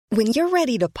When you're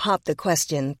ready to pop the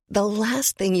question, the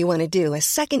last thing you want to do is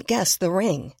second-guess the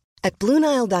ring. At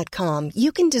BlueNile.com,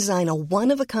 you can design a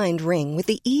one-of-a-kind ring with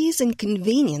the ease and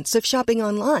convenience of shopping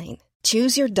online.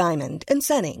 Choose your diamond and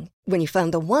setting. When you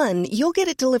find the one, you'll get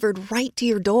it delivered right to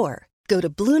your door. Go to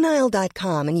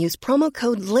BlueNile.com and use promo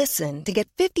code LISTEN to get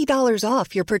 $50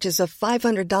 off your purchase of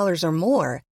 $500 or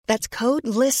more. That's code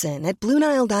LISTEN at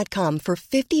BlueNile.com for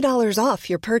 $50 off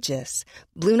your purchase.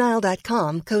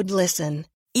 BlueNile.com, code LISTEN.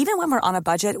 Even when we're on a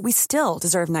budget, we still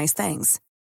deserve nice things.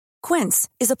 Quince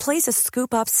is a place to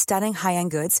scoop up stunning high-end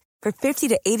goods for 50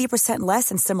 to 80% less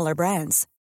than similar brands.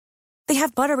 They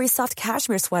have buttery soft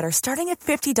cashmere sweaters starting at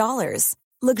 $50,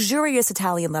 luxurious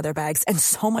Italian leather bags, and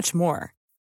so much more.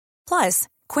 Plus,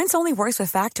 Quince only works with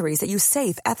factories that use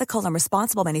safe, ethical, and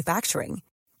responsible manufacturing.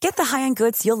 Get the high-end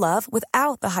goods you'll love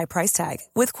without the high price tag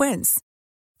with Quince.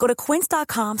 Go to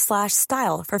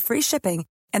quince.com/style for free shipping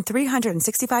and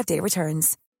 365-day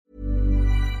returns.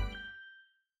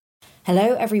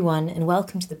 Hello everyone and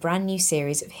welcome to the brand new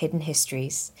series of Hidden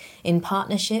Histories, in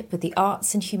partnership with the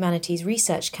Arts and Humanities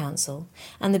Research Council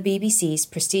and the BBC's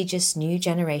prestigious New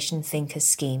Generation Thinkers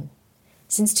Scheme.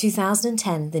 Since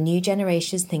 2010, the New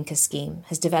Generations Thinkers Scheme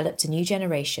has developed a new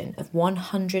generation of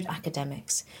 100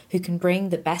 academics who can bring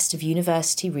the best of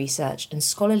university research and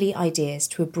scholarly ideas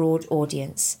to a broad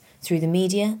audience through the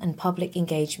media and public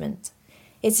engagement.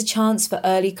 It's a chance for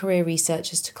early career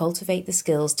researchers to cultivate the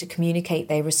skills to communicate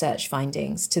their research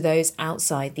findings to those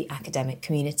outside the academic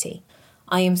community.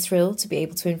 I am thrilled to be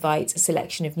able to invite a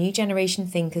selection of new generation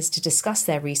thinkers to discuss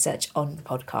their research on the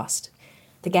podcast.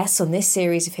 The guests on this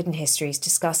series of Hidden Histories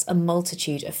discuss a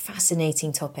multitude of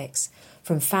fascinating topics,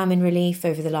 from famine relief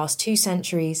over the last 2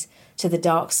 centuries to the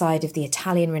dark side of the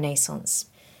Italian Renaissance.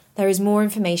 There is more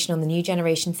information on the New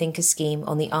Generation Thinkers Scheme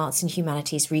on the Arts and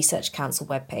Humanities Research Council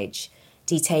webpage,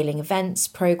 detailing events,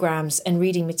 programmes and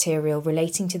reading material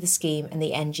relating to the scheme and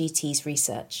the NGT's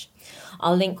research.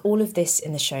 I'll link all of this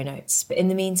in the show notes, but in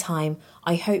the meantime,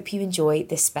 I hope you enjoy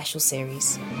this special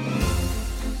series.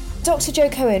 Dr. Jo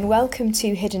Cohen, welcome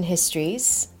to Hidden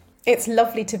Histories. It's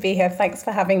lovely to be here. Thanks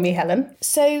for having me, Helen.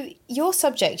 So your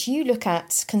subject, you look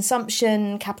at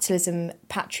consumption, capitalism,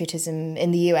 patriotism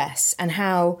in the US and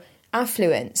how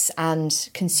affluence and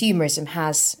consumerism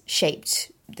has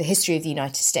shaped the history of the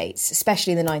United States,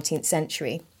 especially in the 19th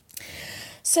century.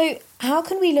 So how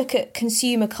can we look at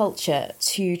consumer culture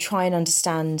to try and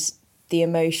understand the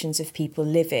emotions of people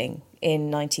living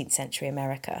in 19th century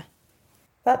America?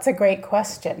 That's a great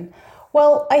question.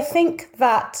 Well, I think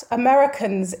that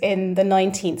Americans in the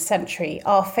 19th century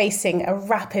are facing a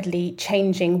rapidly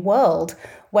changing world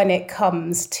when it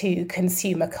comes to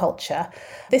consumer culture.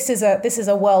 This is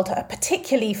a world,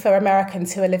 particularly for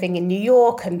Americans who are living in New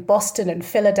York and Boston and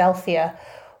Philadelphia,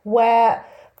 where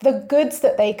the goods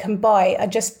that they can buy are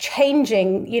just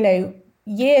changing,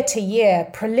 year to year,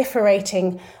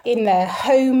 proliferating in their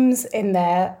homes, in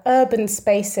their urban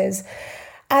spaces.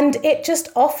 And it just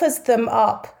offers them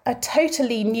up a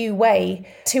totally new way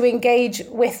to engage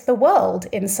with the world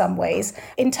in some ways.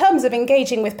 In terms of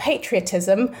engaging with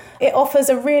patriotism, it offers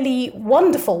a really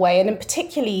wonderful way, and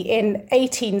particularly in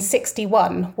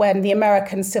 1861, when the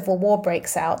American Civil War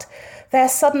breaks out, they're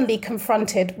suddenly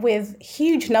confronted with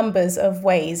huge numbers of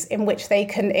ways in which they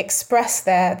can express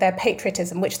their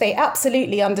patriotism, which they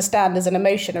absolutely understand as an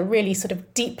emotion, a really sort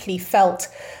of deeply felt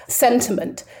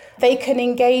sentiment. They can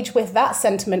engage with that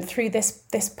sentiment through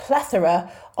this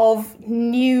plethora of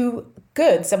new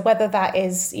goods, and whether that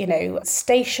is,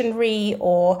 stationery,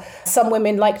 or some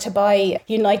women like to buy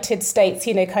United States,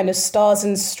 kind of stars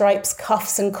and stripes,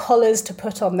 cuffs and collars to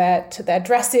put on their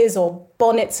dresses, or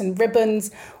bonnets and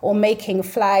ribbons, or making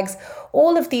flags.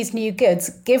 All of these new goods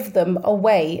give them a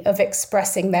way of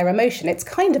expressing their emotion. It's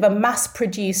kind of a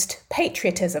mass-produced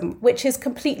patriotism, which is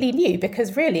completely new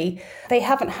because really they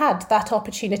haven't had that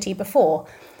opportunity before.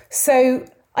 So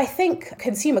I think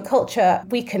consumer culture,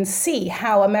 we can see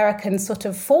how Americans sort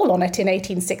of fall on it in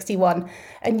 1861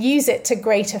 and use it to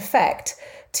great effect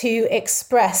to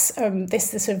express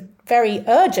this sort of very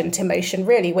urgent emotion,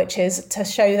 really, which is to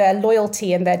show their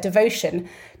loyalty and their devotion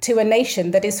to a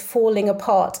nation that is falling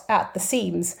apart at the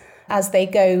seams as they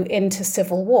go into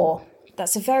civil war.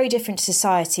 That's a very different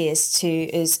society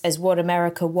as what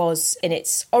America was in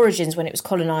its origins when it was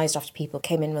colonised after people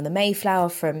came in on the Mayflower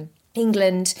from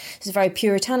England. It's a very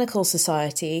puritanical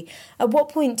society. At what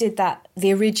point did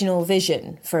the original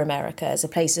vision for America as a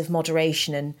place of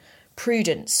moderation and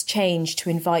prudence change to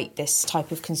invite this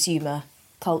type of consumer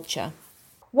culture?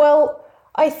 Well,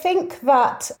 I think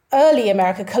that early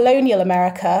America, colonial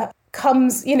America,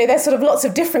 comes, there's sort of lots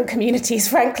of different communities,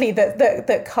 frankly,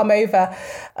 that come over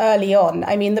early on.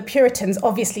 I mean, the Puritans,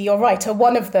 obviously, you're right, are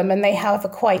one of them, and they have a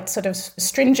quite sort of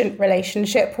stringent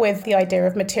relationship with the idea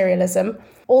of materialism.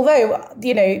 Although,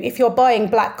 if you're buying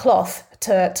black cloth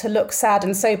to look sad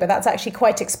and sober, that's actually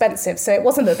quite expensive. So it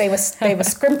wasn't that they were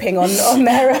scrimping on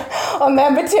their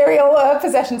material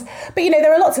possessions. But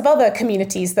there are lots of other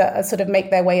communities that sort of make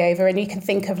their way over, and you can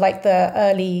think of like the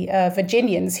early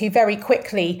Virginians, who very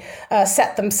quickly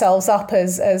set themselves up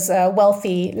as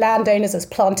wealthy landowners, as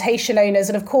plantation owners,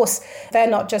 and of course they're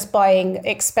not just buying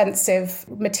expensive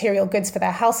material goods for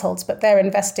their households, but they're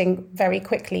investing very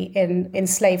quickly in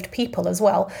enslaved people as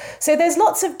well. So there's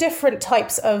lots of different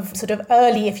types of sort of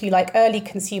early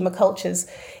consumer cultures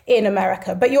in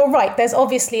America. But you're right, there's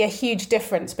obviously a huge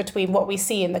difference between what we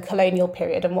see in the colonial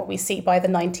period and what we see by the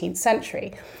 19th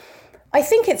century. I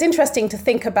think it's interesting to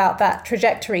think about that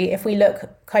trajectory if we look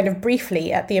kind of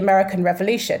briefly at the American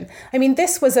Revolution. I mean,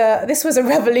 this was a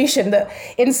revolution that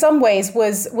in some ways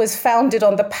was founded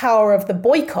on the power of the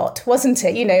boycott, wasn't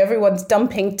it? Everyone's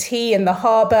dumping tea in the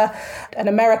harbor, and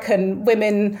American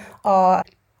women are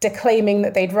declaiming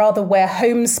that they'd rather wear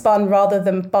homespun rather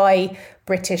than buy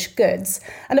British goods.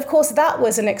 And of course, that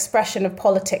was an expression of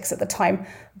politics at the time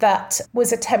that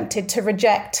was attempted to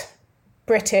reject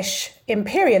British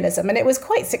imperialism. And it was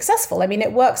quite successful. I mean,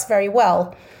 it works very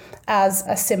well as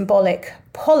a symbolic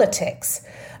politics.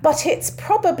 But it's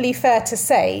probably fair to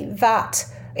say that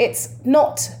it's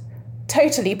not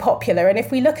totally popular. And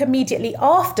if we look immediately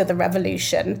after the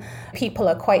revolution, people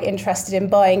are quite interested in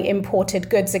buying imported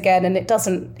goods again, and it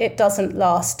doesn't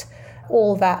last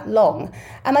all that long.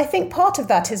 And I think part of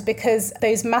that is because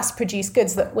those mass-produced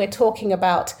goods that we're talking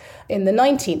about in the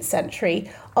 19th century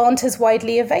aren't as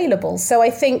widely available. So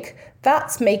I think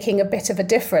that's making a bit of a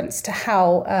difference to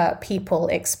how people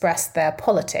express their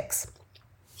politics.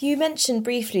 You mentioned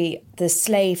briefly the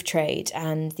slave trade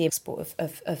and the export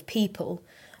of people.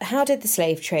 How did the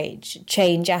slave trade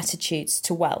change attitudes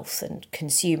to wealth and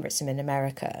consumerism in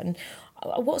America? And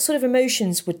what sort of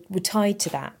emotions were tied to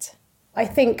that? I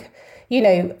think,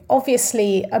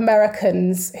 obviously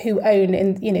Americans who own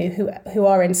who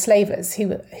are enslavers,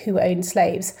 who own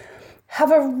slaves,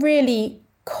 have a really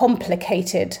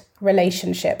complicated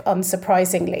relationship,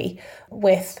 unsurprisingly,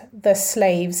 with the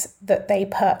slaves that they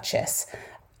purchase.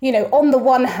 On the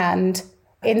one hand,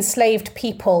 enslaved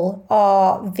people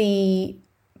are the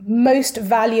most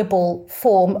valuable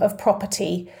form of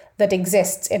property that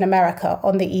exists in America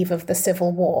on the eve of the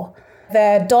Civil War.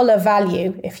 Their dollar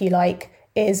value, if you like,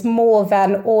 is more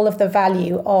than all of the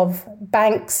value of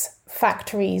banks,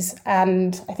 factories,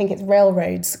 and I think it's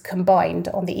railroads combined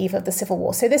on the eve of the Civil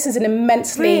War. So this is an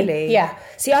immensely... Really? Yeah.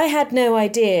 See, I had no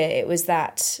idea it was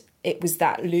that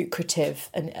lucrative,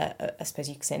 and I suppose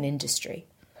you could say an industry.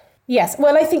 Yes,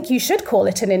 well, I think you should call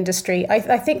it an industry.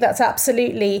 I think that's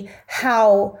absolutely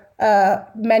how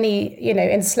many,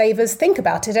 enslavers think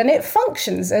about it. And it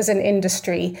functions as an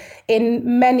industry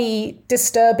in many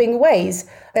disturbing ways.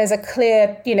 There's a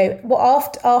clear,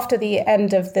 after the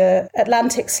end of the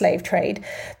Atlantic slave trade,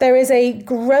 there is a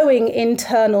growing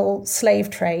internal slave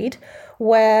trade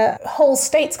where whole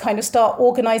states kind of start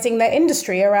organizing their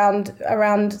industry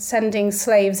around sending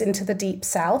slaves into the Deep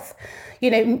South.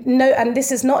 And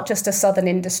this is not just a Southern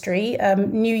industry.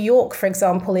 New York, for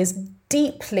example, is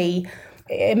deeply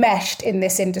enmeshed in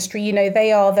this industry.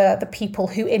 They are the people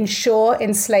who insure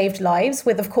enslaved lives,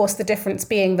 with, of course, the difference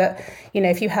being that,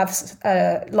 if you have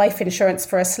life insurance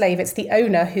for a slave, it's the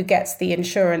owner who gets the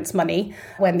insurance money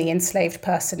when the enslaved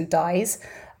person dies.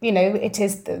 It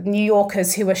is the New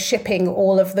Yorkers who are shipping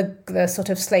all of the sort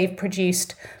of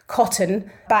slave-produced cotton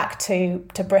back to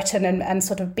Britain and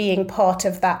sort of being part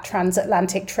of that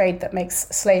transatlantic trade that makes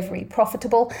slavery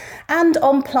profitable. And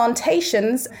on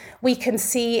plantations, we can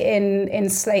see in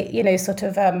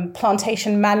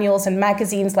plantation manuals and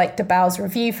magazines like DeBow's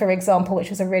Review, for example,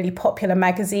 which was a really popular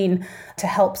magazine to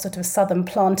help sort of Southern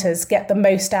planters get the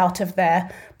most out of their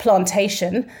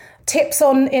plantation. Tips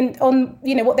on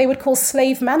what they would call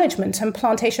slave management and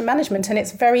plantation management, and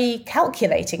it's very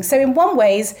calculating. So in one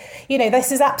ways,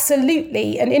 this is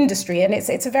absolutely an industry, and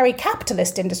it's a very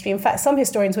capitalist industry. In fact, some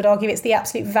historians would argue it's the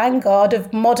absolute vanguard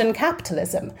of modern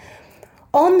capitalism.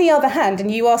 On the other hand, and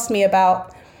you asked me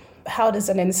about how does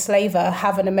an enslaver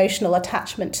have an emotional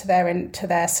attachment to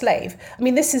their slave? I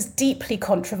mean, this is deeply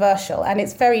controversial, and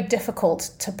it's very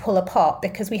difficult to pull apart,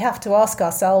 because we have to ask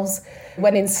ourselves,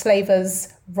 when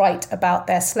enslavers write about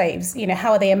their slaves,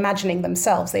 how are they imagining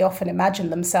themselves? They often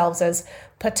imagine themselves as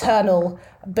paternal,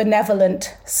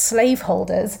 benevolent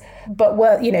slaveholders, but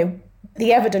were,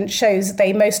 the evidence shows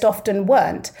they most often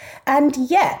weren't. And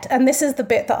yet, and this is the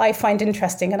bit that I find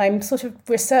interesting, and I'm sort of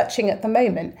researching at the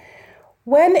moment,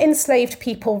 when enslaved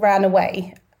people ran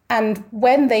away, and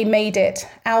when they made it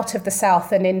out of the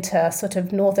South and into sort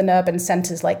of northern urban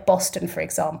centres like Boston, for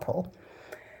example,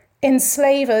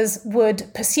 enslavers would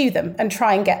pursue them and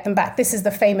try and get them back. This is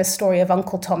the famous story of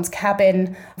Uncle Tom's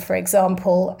Cabin, for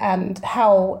example, and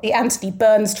how the Anthony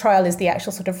Burns trial is the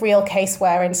actual sort of real case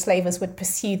where enslavers would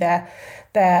pursue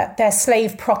their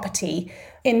slave property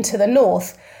into the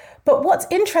North. But what's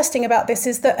interesting about this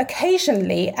is that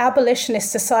occasionally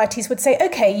abolitionist societies would say,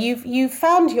 okay, you've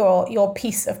found your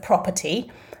piece of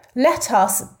property. Let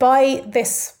us buy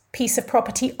this piece of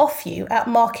property off you at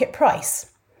market price.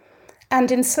 And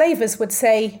enslavers would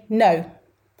say no.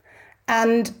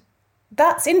 And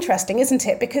that's interesting, isn't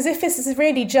it? Because if this is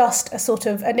really just a sort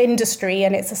of an industry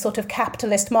and it's a sort of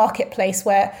capitalist marketplace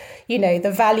where,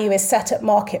 the value is set at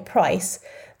market price,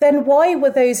 then why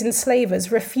were those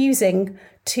enslavers refusing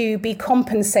to be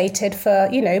compensated for,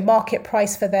 market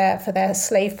price for their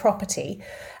slave property?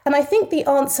 And I think the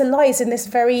answer lies in this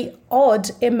very odd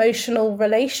emotional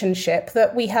relationship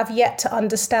that we have yet to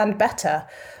understand better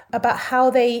about how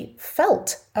they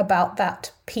felt about that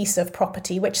piece of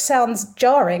property, which sounds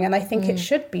jarring, and I think it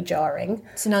should be jarring.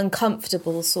 It's an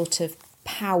uncomfortable sort of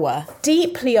power.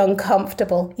 Deeply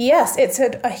uncomfortable. Yes, it's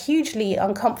a hugely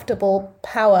uncomfortable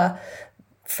power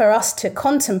for us to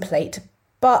contemplate.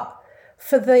 But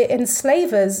for the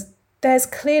enslavers, there's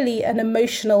clearly an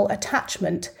emotional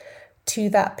attachment to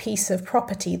that piece of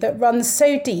property that runs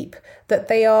so deep that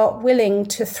they are willing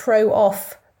to throw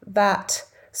off that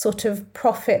sort of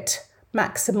profit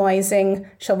maximizing,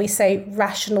 shall we say,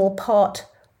 rational part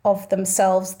of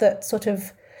themselves that sort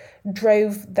of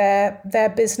drove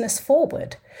their business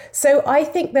forward. So I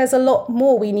think there's a lot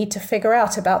more we need to figure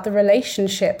out about the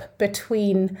relationship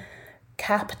between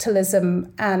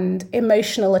capitalism and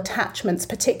emotional attachments,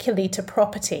 particularly to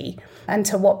property and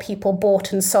to what people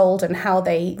bought and sold and how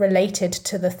they related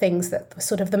to the things that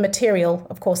sort of the material.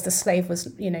 Of course, the slave was,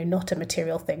 not a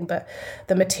material thing, but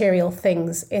the material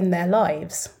things in their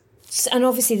lives. And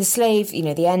obviously the slave,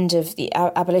 the end of the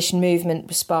abolition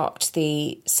movement sparked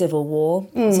the Civil War.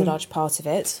 It's a large part of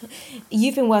it.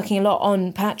 You've been working a lot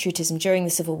on patriotism during the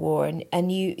Civil War,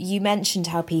 and you mentioned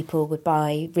how people would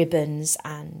buy ribbons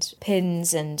and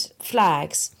pins and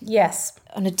flags. Yes.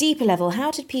 On a deeper level,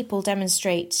 how did people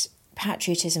demonstrate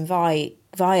patriotism via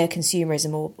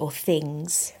consumerism or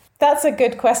things? That's a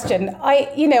good question.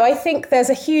 I think there's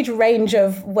a huge range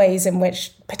of ways in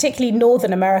which particularly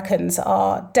Northern Americans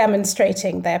are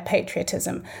demonstrating their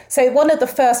patriotism. So one of the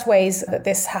first ways that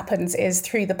this happens is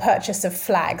through the purchase of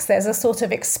flags. There's a sort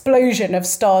of explosion of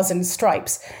Stars and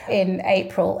Stripes in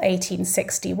April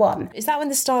 1861. Is that when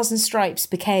the Stars and Stripes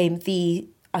became the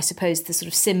sort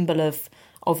of symbol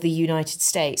of the United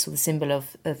States, or the symbol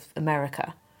of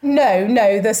America?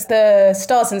 No, the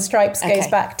Stars and Stripes goes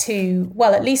back to,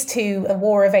 at least to the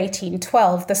War of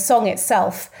 1812. The song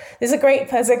itself, the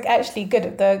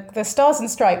Stars and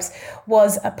Stripes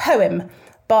was a poem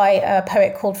by a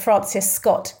poet called Francis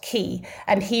Scott Key,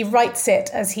 and he writes it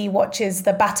as he watches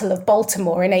the Battle of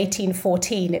Baltimore in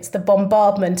 1814. It's the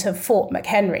bombardment of Fort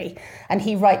McHenry, and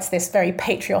he writes this very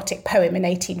patriotic poem in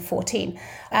 1814.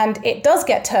 And it does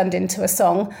get turned into a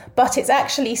song, but it's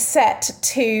actually set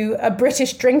to a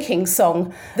British drinking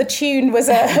song. The tune was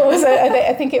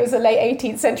I think it was a late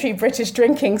 18th century British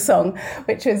drinking song,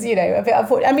 which was, a bit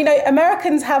unfortunate. I mean,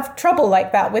 Americans have trouble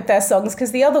like that with their songs,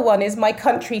 because the other one is My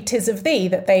Country 'Tis of Thee,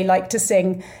 that they like to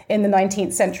sing in the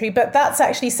 19th century, but that's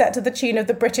actually set to the tune of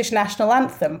the British national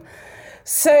anthem.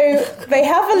 So they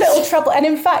have a little trouble. And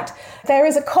in fact, there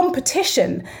is a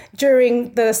competition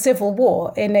during the Civil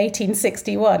War in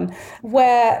 1861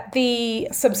 where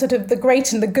some sort of the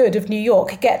great and the good of New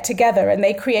York get together and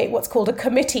they create what's called a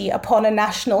committee upon a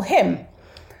national hymn.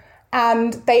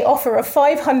 And they offer a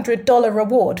 $500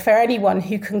 reward for anyone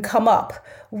who can come up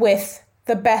with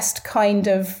the best kind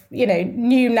of,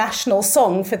 new national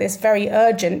song for this very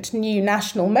urgent new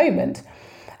national moment.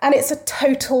 And it's a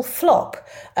total flop.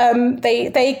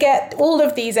 They get all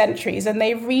of these entries and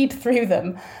they read through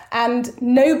them and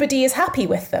nobody is happy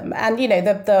with them. And,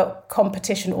 the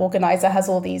competition organizer has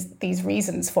all these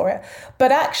reasons for it.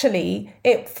 But actually,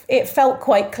 it felt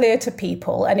quite clear to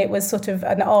people. And it was sort of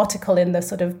an article in the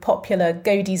sort of popular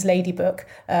Godey's Lady Book,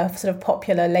 sort of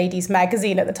popular ladies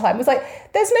magazine at the time. It was like,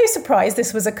 there's no surprise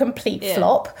this was a complete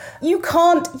flop. You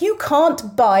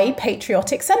can't buy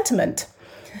patriotic sentiment.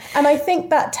 And I think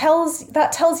that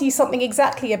tells you something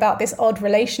exactly about this odd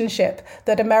relationship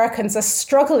that Americans are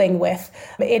struggling with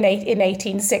in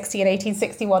 1860 and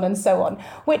 1861 and so on,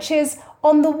 which is,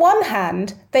 on the one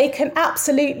hand, they can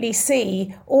absolutely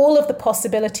see all of the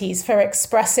possibilities for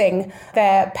expressing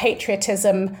their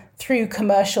patriotism through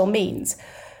commercial means.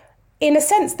 In a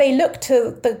sense, they look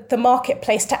to the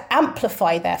marketplace to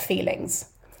amplify their feelings.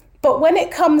 But when it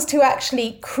comes to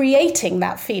actually creating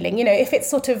that feeling, if it's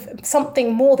sort of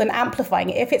something more than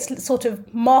amplifying it, if it's sort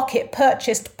of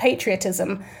market-purchased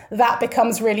patriotism, that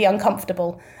becomes really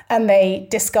uncomfortable, and they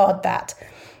discard that.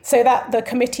 So that the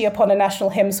Committee upon a National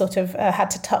Hymn sort of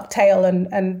had to tuck tail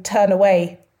and turn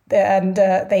away, and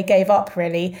they gave up,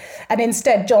 really. And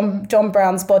instead, John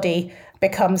Brown's Body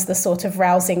becomes the sort of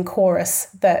rousing chorus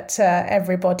that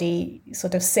everybody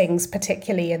sort of sings,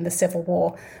 particularly in the Civil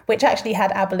War, which actually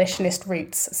had abolitionist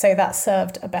roots. So that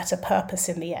served a better purpose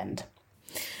in the end.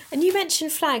 And you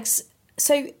mentioned flags.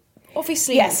 So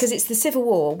obviously, yes, because it's the Civil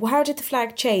War, how did the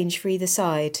flag change for either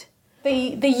side?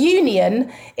 The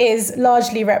Union is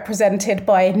largely represented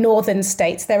by northern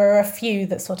states. There are a few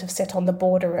that sort of sit on the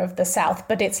border of the South,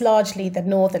 but it's largely the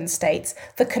northern states.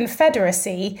 The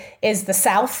Confederacy is the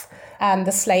South and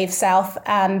the slave South,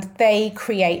 and they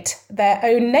create their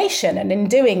own nation. And in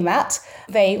doing that,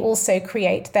 they also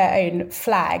create their own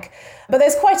flag. But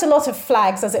there's quite a lot of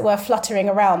flags, as it were, fluttering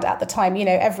around at the time.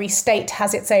 Every state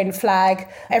has its own flag.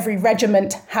 Every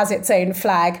regiment has its own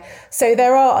flag. So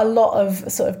there are a lot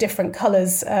of sort of different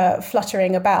colours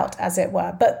fluttering about, as it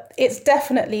were. But it's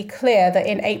definitely clear that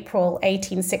in April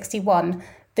 1861,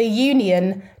 the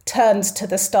Union turns to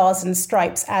the Stars and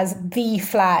Stripes as the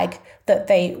flag that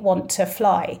they want to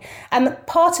fly. And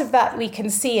part of that, we can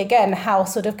see again how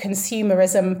sort of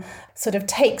consumerism sort of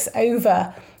takes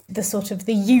over the sort of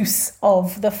the use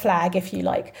of the flag, if you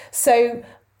like. So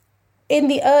in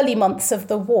the early months of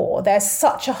the war, there's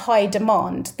such a high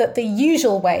demand that the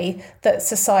usual way that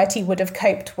society would have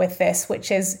coped with this,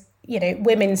 which is,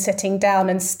 women sitting down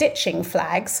and stitching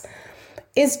flags,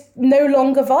 is no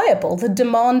longer viable. The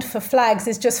demand for flags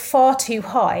is just far too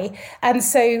high. And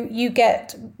so you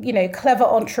get, clever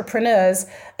entrepreneurs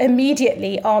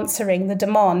immediately answering the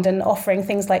demand and offering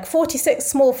things like 46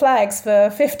 small flags for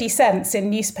 50 cents in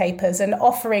newspapers, and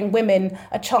offering women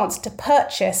a chance to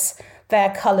purchase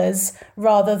their colours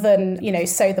rather than,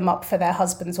 sew them up for their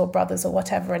husbands or brothers or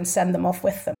whatever and send them off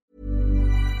with them.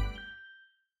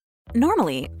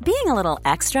 Normally, being a little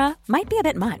extra might be a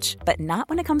bit much, but not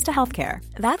when it comes to healthcare.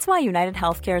 That's why United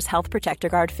Healthcare's Health Protector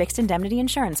Guard fixed indemnity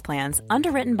insurance plans,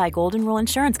 underwritten by Golden Rule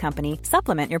Insurance Company,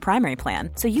 supplement your primary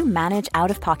plan so you manage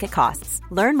out-of-pocket costs.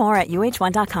 Learn more at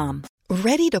UH1.com.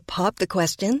 Ready to pop the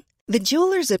question? The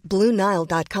jewelers at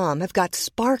BlueNile.com have got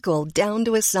sparkle down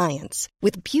to a science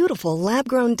with beautiful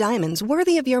lab-grown diamonds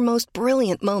worthy of your most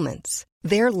brilliant moments.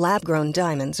 Their lab-grown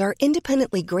diamonds are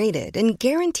independently graded and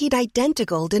guaranteed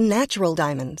identical to natural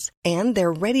diamonds, and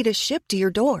they're ready to ship to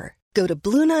your door. Go to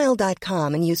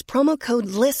BlueNile.com and use promo code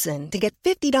LISTEN to get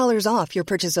 $50 off your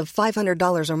purchase of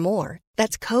 $500 or more.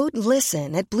 That's code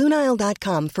LISTEN at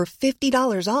BlueNile.com for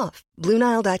 $50 off.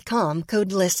 BlueNile.com,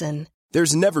 code LISTEN.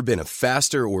 There's never been a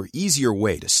faster or easier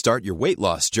way to start your weight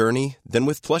loss journey than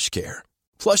with PlushCare.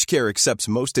 PlushCare accepts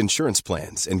most insurance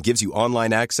plans and gives you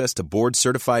online access to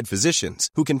board-certified physicians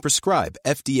who can prescribe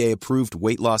FDA-approved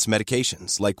weight loss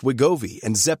medications like Wegovy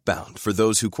and Zepbound for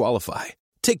those who qualify.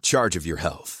 Take charge of your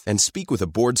health and speak with a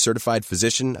board-certified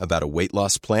physician about a weight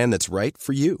loss plan that's right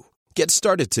for you. Get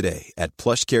started today at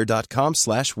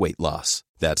plushcare.com/weight-loss.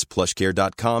 That's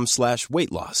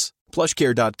plushcare.com/weight-loss.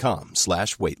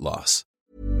 plushcare.com/weight-loss.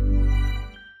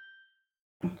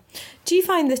 Do you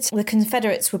find that the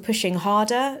Confederates were pushing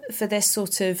harder for this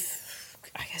sort of,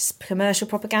 commercial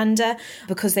propaganda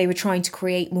because they were trying to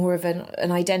create more of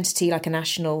an identity, like a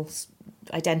national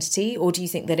identity, or do you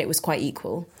think that it was quite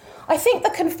equal? I think the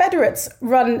Confederates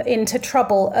run into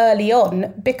trouble early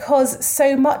on because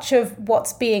so much of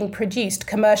what's being produced,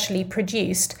 commercially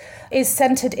produced, is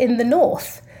centred in the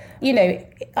North.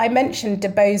 I mentioned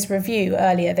DeBow's Review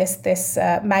earlier, this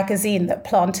magazine that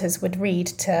planters would read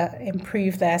to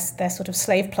improve their sort of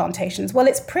slave plantations. Well,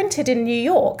 it's printed in New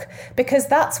York because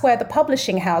that's where the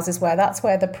publishing houses were, that's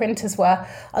where the printers were.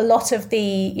 A lot of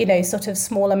the, sort of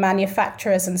smaller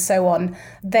manufacturers and so on,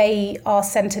 they are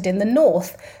centred in the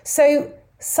North. So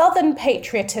Southern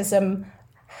patriotism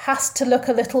has to look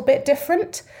a little bit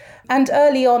different. And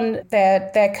early on,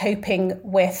 they're coping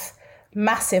with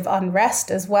massive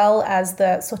unrest, as well as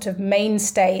the sort of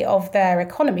mainstay of their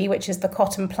economy, which is the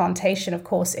cotton plantation, of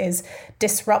course, is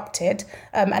disrupted.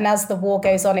 And as the war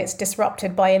goes on, it's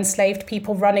disrupted by enslaved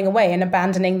people running away and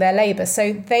abandoning their labour.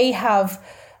 So they have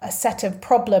a set of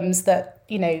problems that,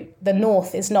 the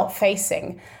North is not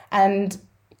facing. And,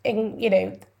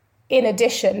 in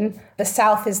addition, the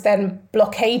South is then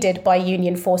blockaded by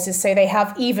Union forces, so they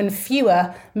have even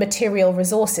fewer material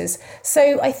resources.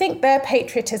 So I think their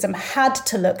patriotism had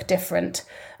to look different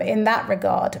in that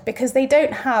regard because they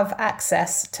don't have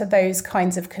access to those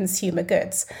kinds of consumer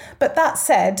goods. But that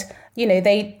said,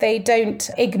 they don't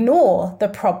ignore the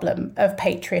problem of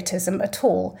patriotism at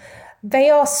all. They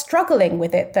are struggling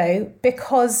with it, though,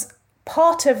 because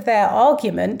part of their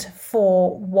argument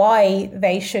for why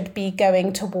they should be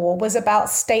going to war was about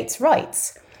states'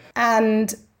 rights.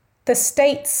 And the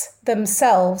states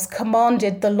themselves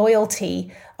commanded the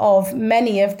loyalty of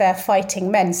many of their fighting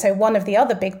men. So one of the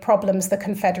other big problems the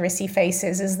Confederacy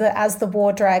faces is that as the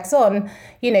war drags on,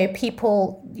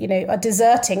 people, are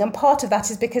deserting. And part of that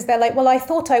is because they're like, well, I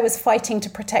thought I was fighting to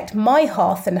protect my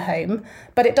hearth and home,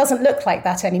 but it doesn't look like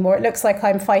that anymore. It looks like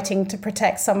I'm fighting to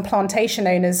protect some plantation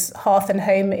owner's hearth and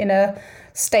home in a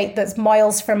state that's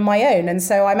miles from my own. And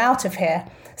so I'm out of here.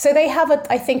 So they have,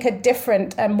 I think, a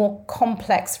different and more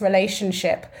complex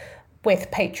relationship with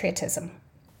patriotism.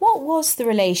 What was the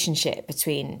relationship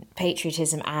between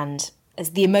patriotism and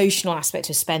the emotional aspect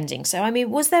of spending? So,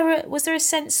 was there a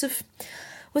sense of,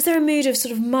 was there a mood of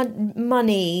sort of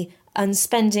money and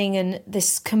spending and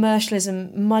this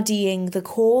commercialism muddying the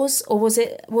cause, or was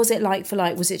it like for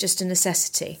like? Was it just a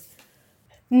necessity?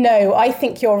 No, I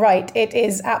think you're right. It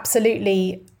is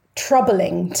absolutely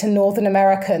troubling to Northern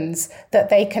Americans that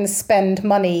they can spend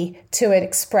money to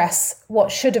express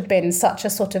what should have been such a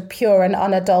sort of pure and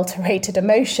unadulterated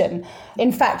emotion.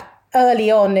 In fact, early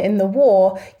on in the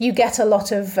war, you get a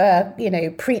lot of,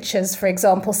 preachers, for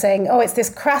example, saying, oh, it's this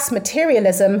crass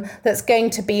materialism that's going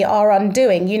to be our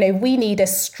undoing. We need a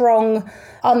strong,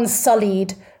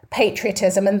 unsullied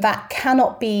patriotism, and that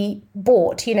cannot be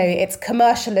bought. It's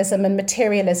commercialism and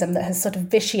materialism that has sort of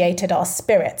vitiated our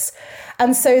spirits.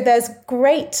 And so there's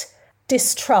great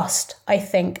distrust, I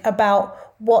think, about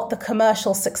what the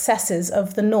commercial successes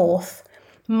of the North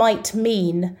might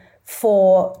mean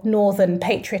for Northern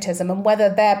patriotism and whether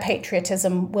their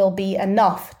patriotism will be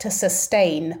enough to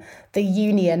sustain the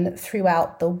Union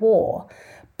throughout the war.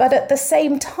 But at the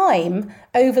same time,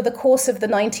 over the course of the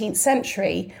 19th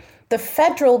century, the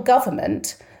federal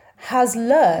government has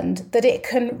learned that it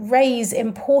can raise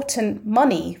important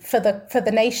money for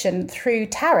the nation through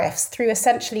tariffs, through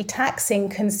essentially taxing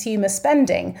consumer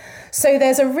spending. So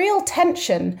there's a real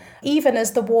tension, even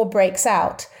as the war breaks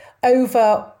out,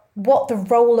 over what the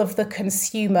role of the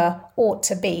consumer ought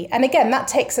to be. And again, that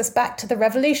takes us back to the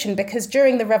revolution, because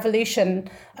during the revolution,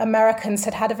 Americans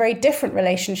had a very different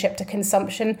relationship to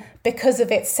consumption because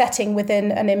of its setting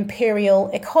within an imperial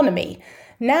economy.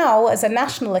 Now, as a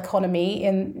national economy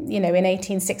in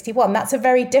 1861, that's a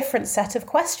very different set of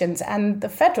questions. And the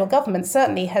federal government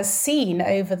certainly has seen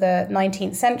over the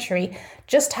 19th century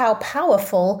just how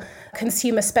powerful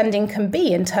consumer spending can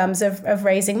be in terms of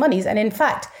raising monies. And in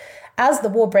fact, as the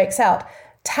war breaks out,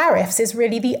 tariffs is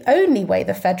really the only way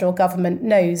the federal government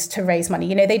knows to raise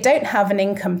money. They don't have an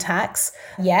income tax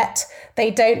yet.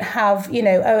 They don't have,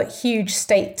 a huge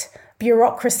state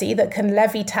bureaucracy that can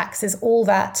levy taxes all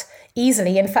that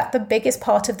easily. In fact, the biggest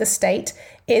part of the state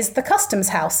is the customs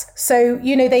house. So,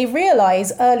 they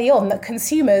realize early on that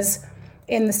consumers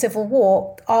in the Civil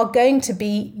War are going to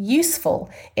be useful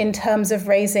in terms of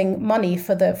raising money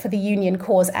for the Union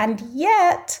cause. And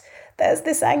yet there's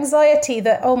this anxiety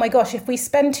that, oh my gosh, if we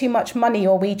spend too much money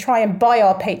or we try and buy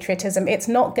our patriotism, it's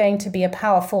not going to be a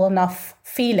powerful enough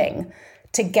feeling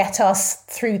to get us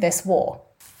through this war.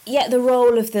 Yet the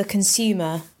role of the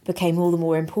consumer became all the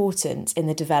more important in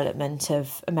the development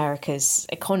of America's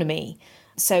economy.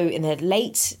 So in the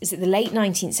late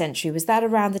 19th century, was that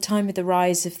around the time of the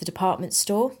rise of the department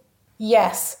store?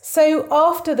 Yes. So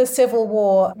after the Civil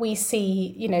War, we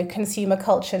see, consumer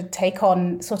culture take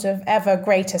on sort of ever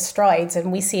greater strides.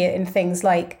 And we see it in things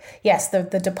like, yes, the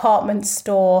department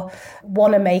store,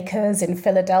 Wanamaker's in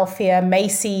Philadelphia,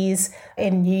 Macy's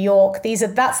in New York. This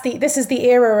is the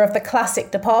era of the classic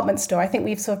department store. I think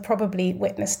we've sort of probably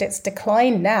witnessed its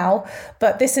decline now.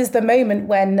 But this is the moment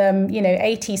when,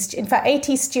 A.T.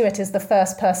 Stewart is the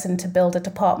first person to build a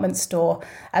department store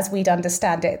as we'd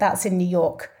understand it. That's in New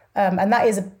York. And that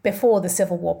is before the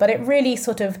Civil War, but it really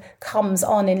sort of comes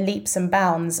on in leaps and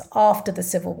bounds after the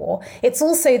Civil War. It's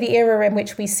also the era in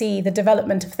which we see the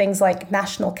development of things like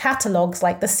national catalogues,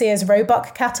 like the Sears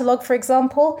Roebuck catalogue, for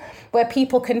example, where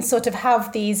people can sort of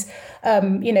have these,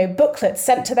 booklets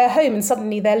sent to their home, and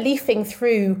suddenly they're leafing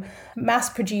through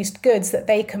mass-produced goods that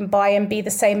they can buy and be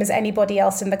the same as anybody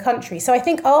else in the country. So I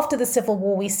think after the Civil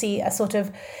War, we see a sort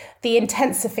of the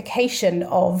intensification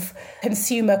of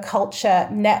consumer culture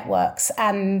networks,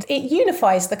 and it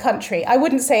unifies the country. I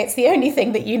wouldn't say it's the only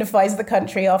thing that unifies the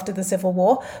country after the Civil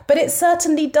War, but it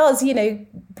certainly does,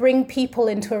 bring people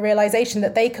into a realization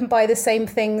that they can buy the same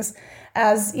things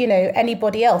as,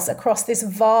 anybody else across this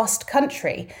vast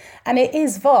country. And it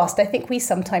is vast. I think we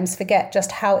sometimes forget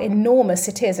just how enormous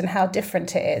it is and how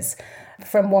different it is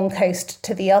from one coast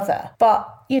to the other.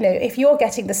 But, if you're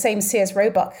getting the same Sears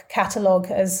Roebuck catalogue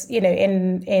as,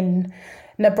 in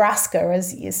Nebraska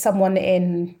as someone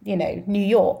in, New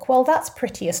York, well, that's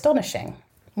pretty astonishing.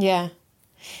 Yeah.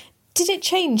 Did it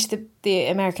change the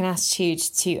American attitude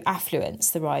to affluence,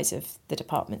 the rise of the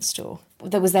department store?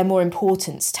 Was there more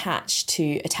importance attached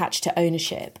to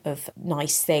ownership of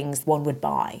nice things one would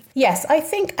buy? Yes, I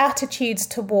think attitudes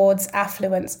towards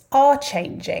affluence are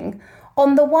changing.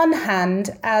 On the one hand,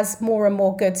 as more and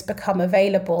more goods become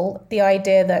available, the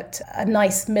idea that a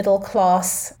nice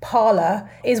middle-class parlour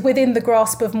is within the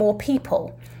grasp of more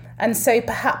people. And so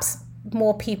perhaps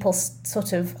more people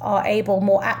sort of are able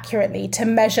more accurately to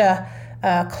measure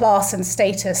class and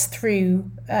status through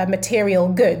material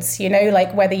goods,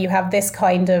 like whether you have this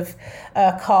kind of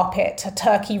carpet, a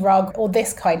turkey rug, or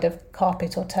this kind of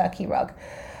carpet or turkey rug.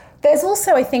 There's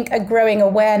also, I think, a growing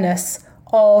awareness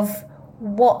of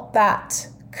what that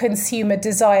consumer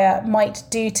desire might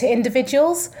do to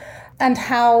individuals and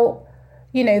how,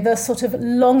 the sort of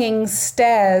longing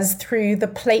stares through the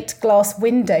plate glass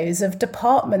windows of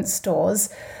department stores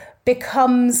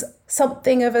becomes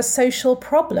something of a social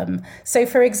problem. So,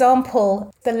 for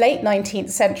example, the late 19th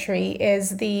century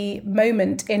is the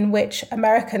moment in which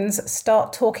Americans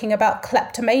start talking about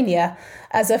kleptomania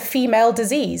as a female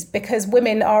disease because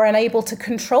women are unable to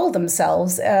control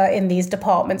themselves in these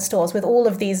department stores with all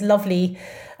of these lovely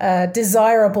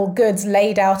desirable goods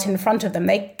laid out in front of them.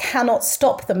 They cannot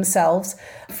stop themselves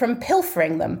from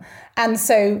pilfering them. And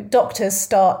so doctors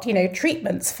start,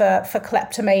 treatments for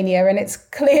kleptomania, and it's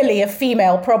clearly a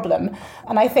female problem.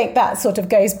 And I think that sort of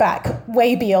goes back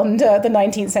way beyond the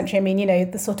 19th century. I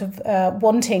mean, the sort of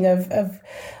wanting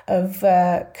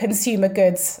of consumer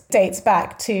goods dates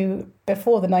back to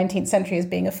before the 19th century as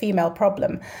being a female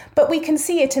problem. But we can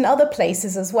see it in other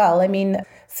places as well. I mean,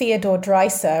 Theodore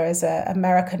Dreiser, as an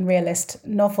American realist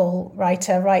novel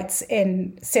writer, writes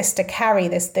in Sister Carrie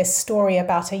this story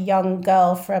about a young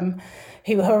girl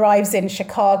who arrives in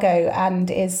Chicago and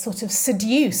is sort of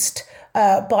seduced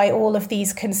by all of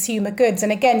these consumer goods.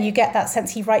 And again, you get that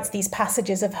sense. He writes these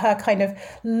passages of her kind of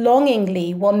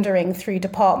longingly wandering through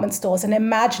department stores and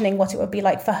imagining what it would be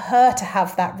like for her to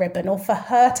have that ribbon or for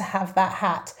her to have that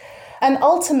hat. And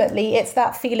ultimately, it's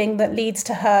that feeling that leads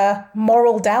to her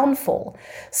moral downfall.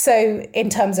 So in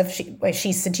terms of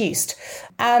she's seduced.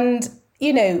 And,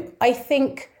 I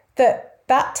think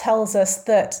that tells us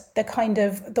that the kind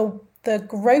of the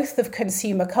growth of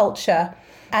consumer culture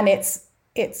and its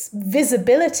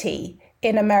visibility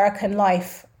in American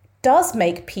life does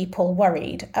make people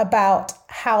worried about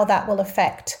how that will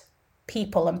affect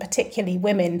people, and particularly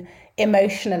women,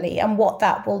 emotionally, and what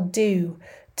that will do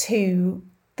to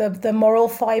the moral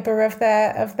fibre of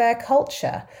their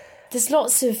culture. There's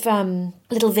lots of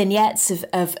little vignettes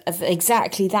of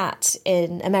exactly that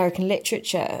in American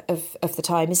literature of the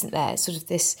time, isn't there? Sort of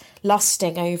this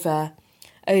lusting over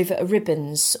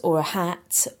ribbons or a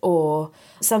hat or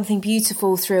something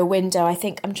beautiful through a window. I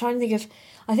think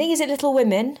is it Little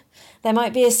Women? There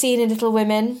might be a scene in Little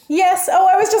Women. Yes. Oh,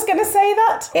 I was just going to say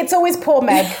that. It's always poor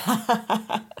Meg.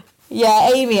 Yeah,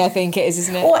 Amy, I think it is,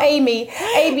 isn't it? Or Amy.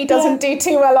 Amy doesn't do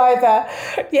too well either.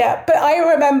 Yeah, but I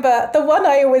remember, the one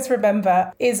I always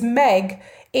remember is Meg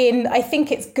in, I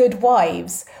think it's Good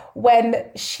Wives, when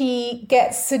she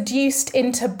gets seduced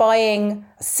into buying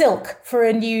silk for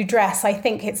a new dress. I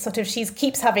think it's sort of, she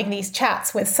keeps having these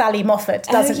chats with Sally Moffat,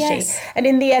 doesn't she? And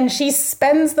in the end, she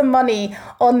spends the money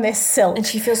on this silk. And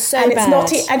she feels so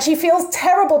bad. And she feels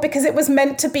terrible because it was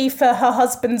meant to be for her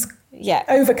husband's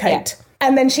overcoat. Yeah.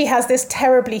 And then she has this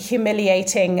terribly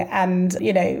humiliating and,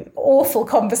 awful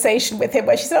conversation with him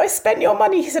where she said, I spent your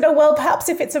money. He said, oh, well, perhaps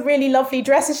if it's a really lovely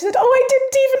dress. And she said, oh, I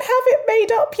didn't even have it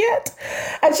made up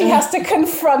yet. And she has to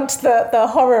confront the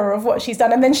horror of what she's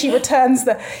done. And then she returns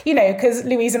because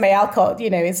Louisa May Alcott,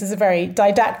 this is a very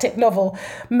didactic novel.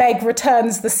 Meg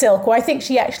returns the silk, or I think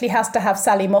she actually has to have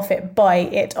Sally Moffat buy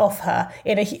it off her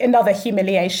in another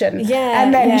humiliation. Yeah.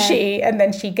 And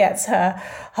then she gets her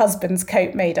husband's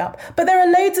coat made up. But there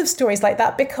are loads of stories like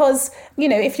that because,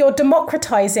 if you're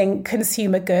democratizing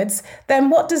consumer goods, then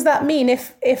what does that mean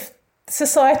if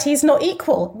society is not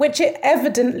equal, which it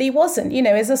evidently wasn't,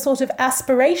 is a sort of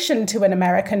aspiration to an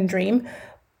American dream,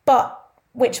 but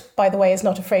which, by the way, is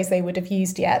not a phrase they would have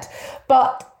used yet.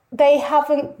 But they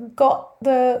haven't got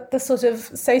the sort of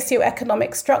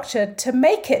socioeconomic structure to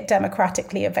make it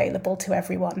democratically available to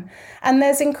everyone. And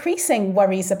there's increasing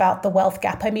worries about the wealth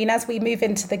gap. I mean, as we move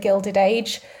into the Gilded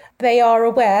Age, they are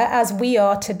aware, as we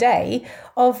are today,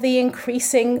 of the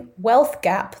increasing wealth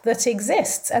gap that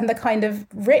exists and the kind of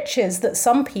riches that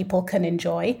some people can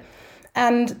enjoy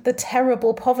and the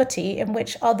terrible poverty in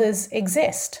which others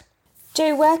exist.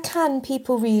 Jo, where can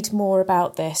people read more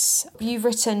about this? You've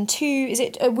written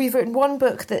we've written one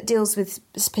book that deals with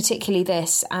particularly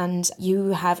this, and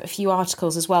you have a few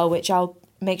articles as well, which I'll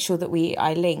make sure that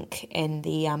I link in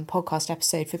the podcast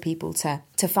episode for people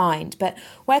to find. But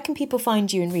where can people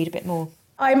find you and read a bit more?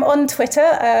 I'm on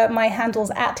Twitter. My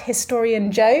handle's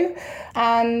 @HistorianJo.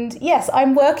 And yes,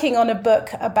 I'm working on a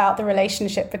book about the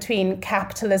relationship between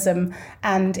capitalism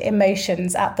and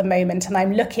emotions at the moment. And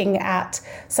I'm looking at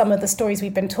some of the stories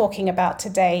we've been talking about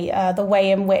today, the way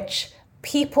in which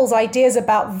people's ideas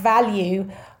about value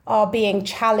are being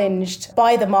challenged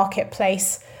by the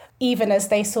marketplace, even as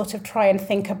they sort of try and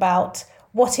think about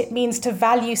what it means to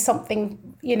value something,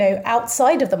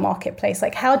 outside of the marketplace.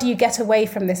 Like, how do you get away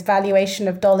from this valuation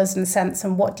of dollars and cents,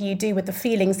 and what do you do with the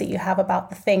feelings that you have about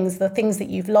the things that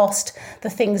you've lost, the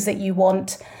things that you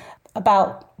want,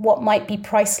 about what might be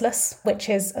priceless, which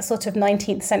is a sort of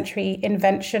 19th century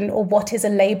invention, or what is a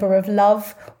labor of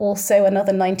love, also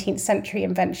another 19th century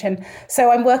invention.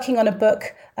 So I'm working on a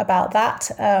book about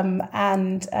that,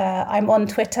 and I'm on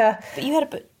Twitter. But you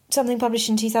had something published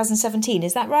in 2017,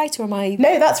 is that right, or am I?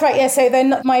 No, that's right, yeah. So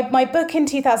then my book in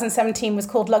 2017 was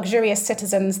called Luxurious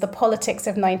Citizens, The Politics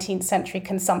of 19th Century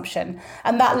Consumption.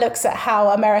 And that looks at how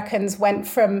Americans went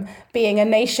from being a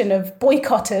nation of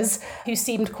boycotters who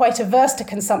seemed quite averse to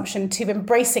consumption to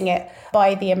embracing it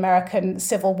by the American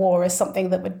Civil War as something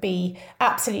that would be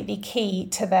absolutely key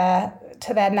to their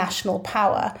national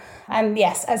power. And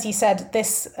yes, as you said,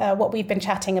 this what we've been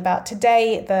chatting about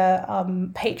today,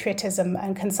 the patriotism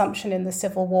and consumption in the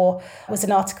Civil War, was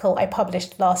an article I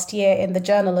published last year in the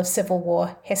Journal of Civil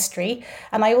War History.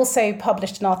 And I also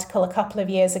published an article a couple of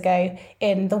years ago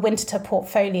in the Winterthur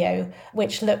Portfolio,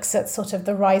 which looks at sort of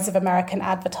the rise of American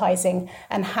advertising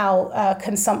and how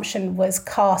consumption was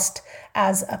cast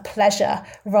as a pleasure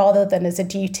rather than as a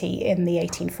duty in the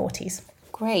 1840s.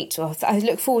 Great. Well, I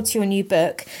look forward to your new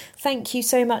book. Thank you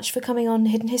so much for coming on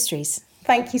Hidden Histories.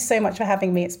 Thank you so much for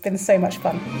having me. It's been so much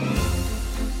fun.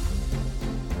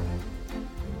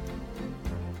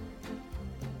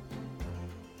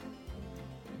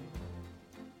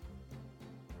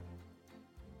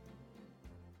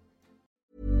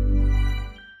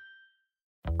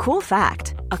 Cool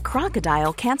fact, a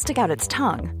crocodile can't stick out its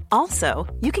tongue. Also,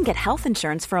 you can get health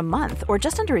insurance for a month or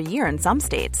just under a year in some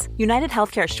states. United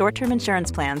Healthcare short-term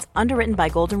insurance plans, underwritten by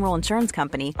Golden Rule Insurance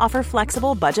Company, offer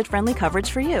flexible, budget-friendly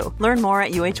coverage for you. Learn more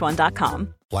at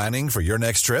UH1.com. Planning for your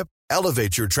next trip?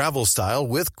 Elevate your travel style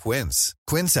with Quince.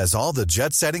 Quince has all the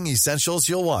jet-setting essentials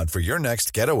you'll want for your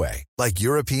next getaway, like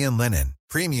European linen,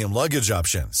 premium luggage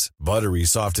options, buttery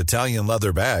soft Italian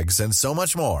leather bags, and so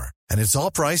much more. And it's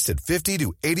all priced at 50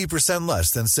 to 80%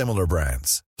 less than similar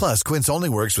brands. Plus, Quince only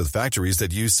works with factories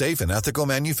that use safe and ethical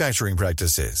manufacturing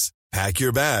practices. Pack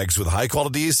your bags with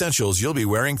high-quality essentials you'll be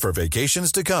wearing for vacations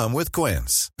to come with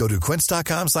Quince. Go to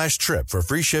quince.com/trip for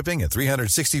free shipping and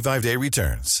 365-day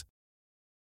returns.